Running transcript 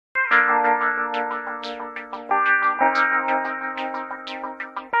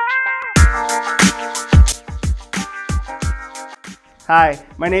Hi,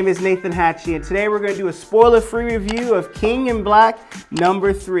 my name is Nathan Hatchie, and today we're going to do a spoiler-free review of King in Black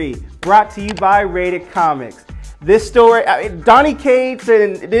 #3, brought to you by RatedComics. This story, Donny Cates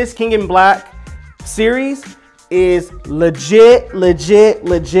and this King in Black series is legit. I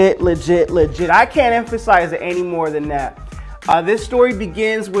can't emphasize it any more than that. This story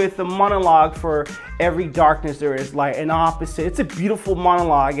begins with a monologue for every darkness there is light, an opposite. It's a beautiful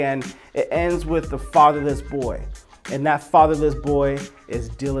monologue, and it ends with the fatherless boy. And that fatherless boy is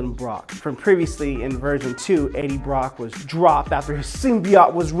Dylan Brock. From previously in version 2, Eddie Brock was dropped after his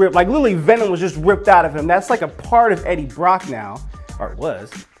symbiote was ripped. Like literally Venom was just ripped out of him. That's like a part of Eddie Brock now, or it was.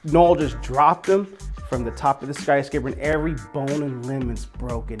 Knull just dropped him from the top of the skyscraper and every bone and limb is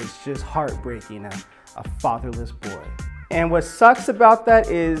broken. It's just heartbreaking, a fatherless boy. And what sucks about that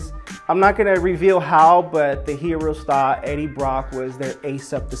is, I'm not gonna reveal how, but the heroes thought Eddie Brock was their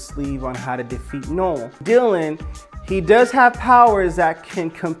ace up the sleeve on how to defeat Knull. Dylan, he does have powers that can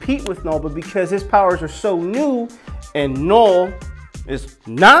compete with Knull, but because his powers are so new and Knull is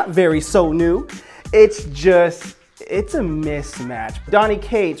not very so new, it's a mismatch. Donny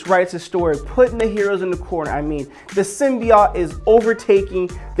Cates writes a story putting the heroes in the corner. I mean, the symbiote is overtaking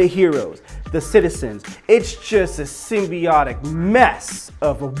the heroes, the citizens. It's just a symbiotic mess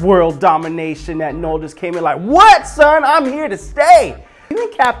of a world domination that Knull just came in like, what, son? I'm here to stay. Even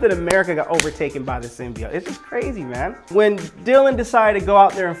Captain America got overtaken by the symbiote. It's just crazy, man. When Dylan decided to go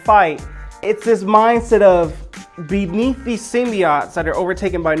out there and fight, it's this mindset of beneath these symbiotes that are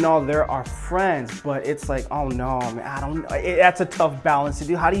overtaken by Knull, there are friends, but it's like, oh no, man, I don't know. That's a tough balance to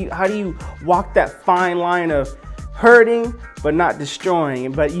do. How do you walk that fine line of hurting but not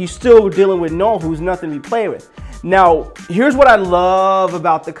destroying, but you still dealing with Knull, who's nothing to be played with? Now, here's what I love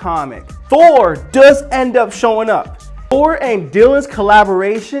about the comic. Thor does end up showing up. Thor and Dylan's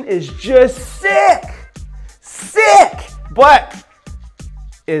collaboration is just sick, but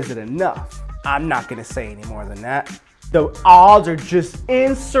is it enough? I'm not gonna say any more than that. The odds are just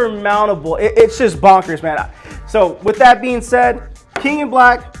insurmountable. It's just bonkers, man. So with that being said, King in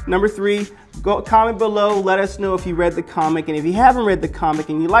Black #3, go comment below, let us know if you read the comic, and if you haven't read the comic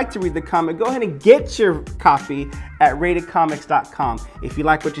and you'd like to read the comic, go ahead and get your copy at RatedComics.com. If you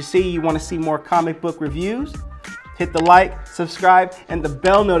like what you see, you want to see more comic book reviews, hit the like, subscribe, and the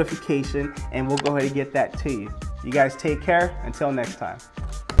bell notification, and we'll go ahead and get that to you. You guys take care. Until next time.